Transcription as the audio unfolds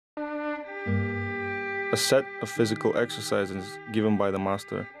a set of physical exercises given by the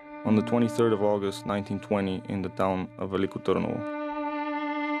Master on the 23rd of August 1920 in the town of Veliko Tarnovo.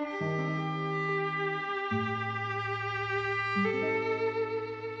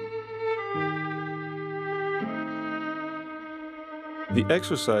 The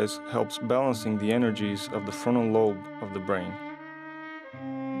exercise helps balancing the energies of the frontal lobe of the brain.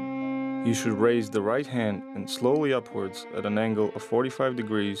 You should raise the right hand and slowly upwards at an angle of 45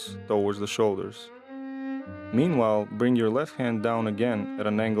 degrees towards the shoulders. Meanwhile, bring your left hand down again at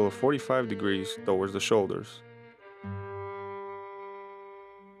an angle of 45 degrees towards the shoulders.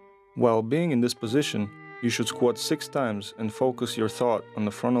 While being in this position, you should squat 6 times and focus your thought on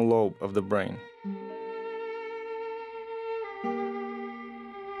the frontal lobe of the brain.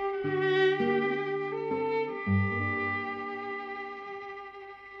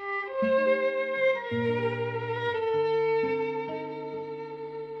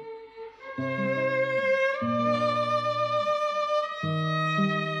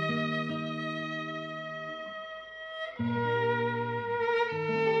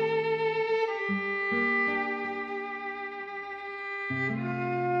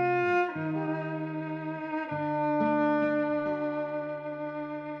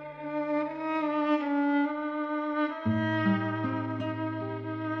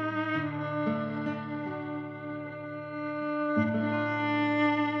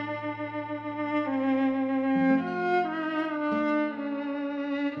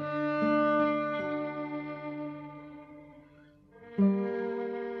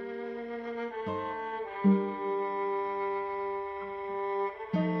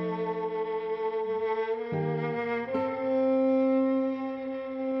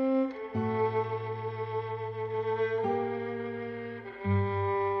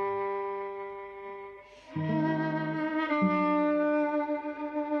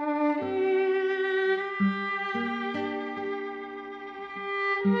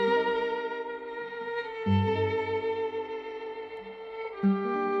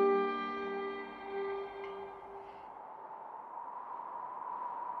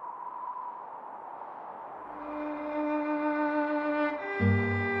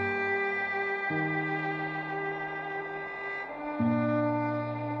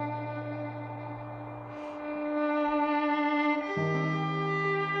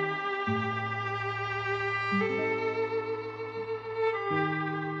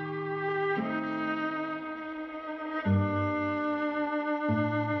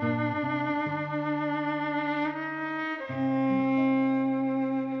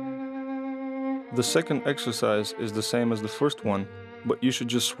 The second exercise is the same as the first one, but you should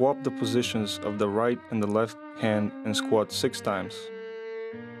just swap the positions of the right and the left hand and squat 6 times.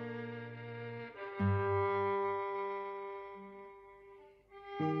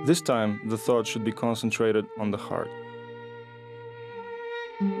 This time, the thought should be concentrated on the heart.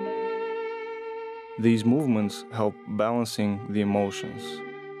 These movements help balancing the emotions.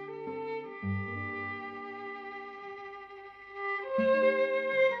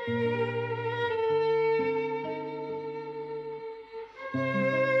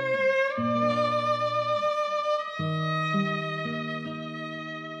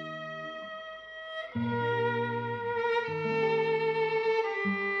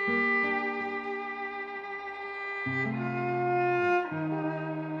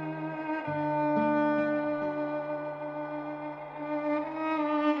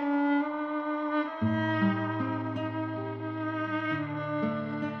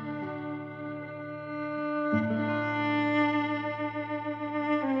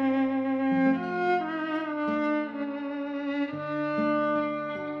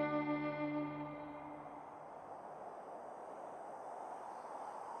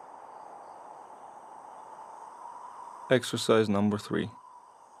 Exercise number 3.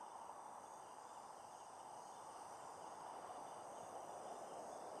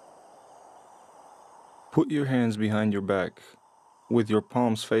 Put your hands behind your back, with your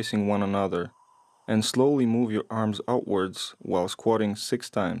palms facing one another, and slowly move your arms outwards while squatting 6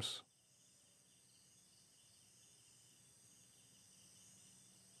 times.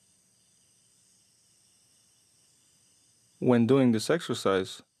 When doing this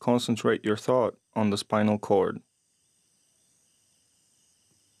exercise, concentrate your thought on the spinal cord.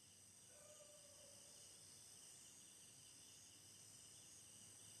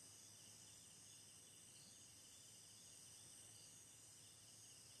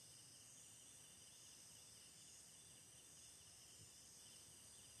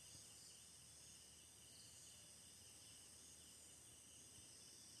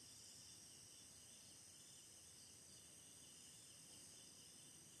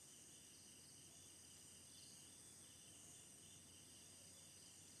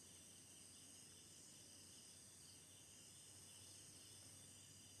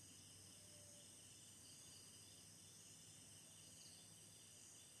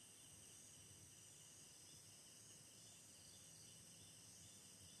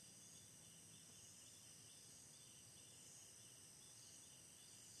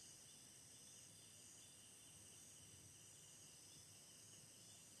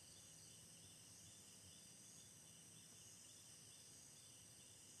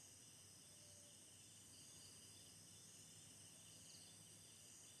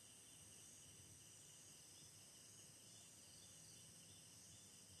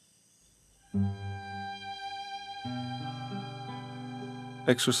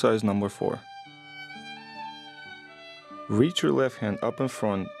 Exercise number 4. Reach your left hand up in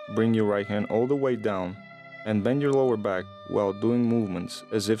front, bring your right hand all the way down, and bend your lower back while doing movements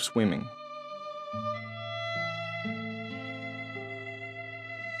as if swimming.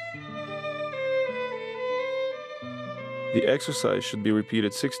 The exercise should be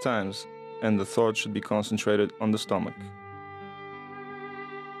repeated 6 times, and the thought should be concentrated on the stomach.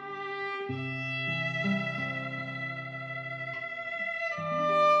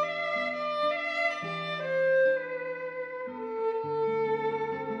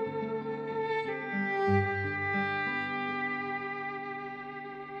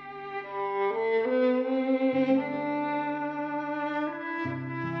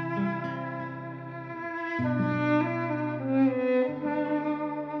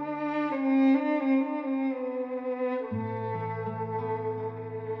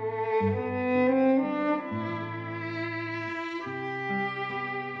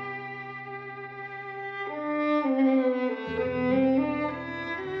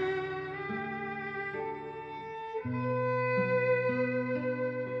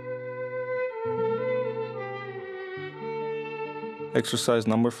 Exercise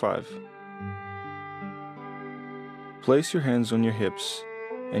number 5. Place your hands on your hips,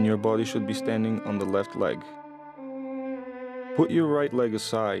 and your body should be standing on the left leg. Put your right leg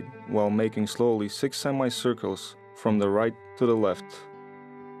aside while making slowly 6 semicircles from the right to the left.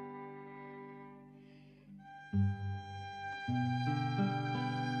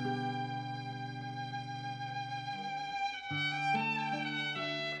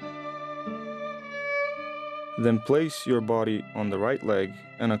 Then place your body on the right leg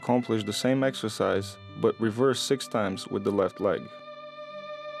and accomplish the same exercise, but reverse 6 times with the left leg.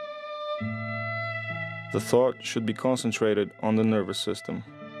 The thought should be concentrated on the nervous system.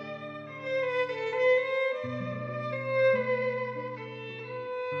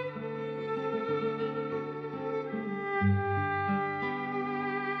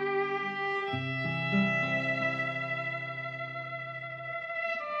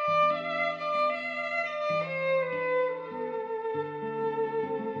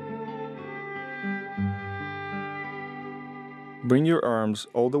 Bring your arms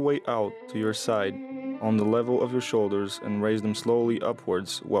all the way out to your side on the level of your shoulders and raise them slowly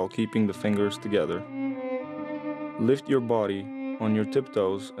upwards while keeping the fingers together. Lift your body on your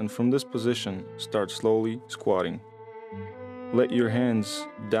tiptoes, and from this position start slowly squatting. Let your hands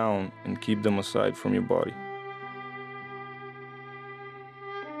down and keep them aside from your body.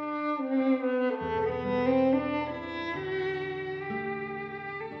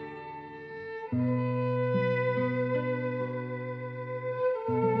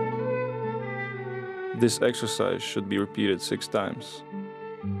 This exercise should be repeated 6 times.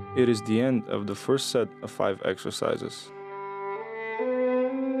 It is the end of the first set of 5 exercises.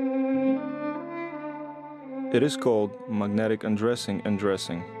 It is called magnetic undressing and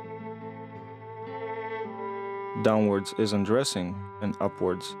dressing. Downwards is undressing and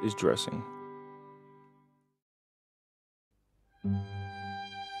upwards is dressing.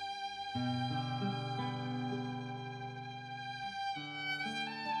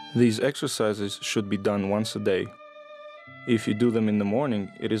 These exercises should be done once a day. If you do them in the morning,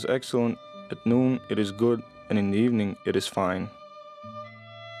 it is excellent, at noon it is good, and in the evening it is fine.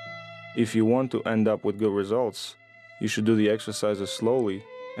 If you want to end up with good results, you should do the exercises slowly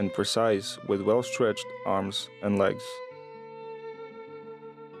and precise with well-stretched arms and legs.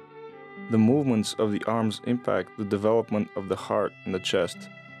 The movements of the arms impact the development of the heart and the chest,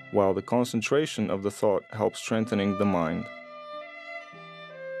 while the concentration of the thought helps strengthening the mind.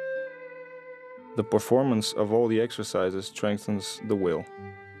 The performance of all the exercises strengthens the will.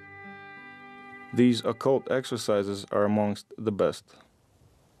 These occult exercises are amongst the best.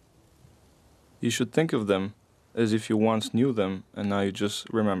 You should think of them as if you once knew them and now you just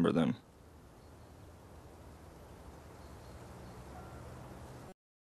remember them.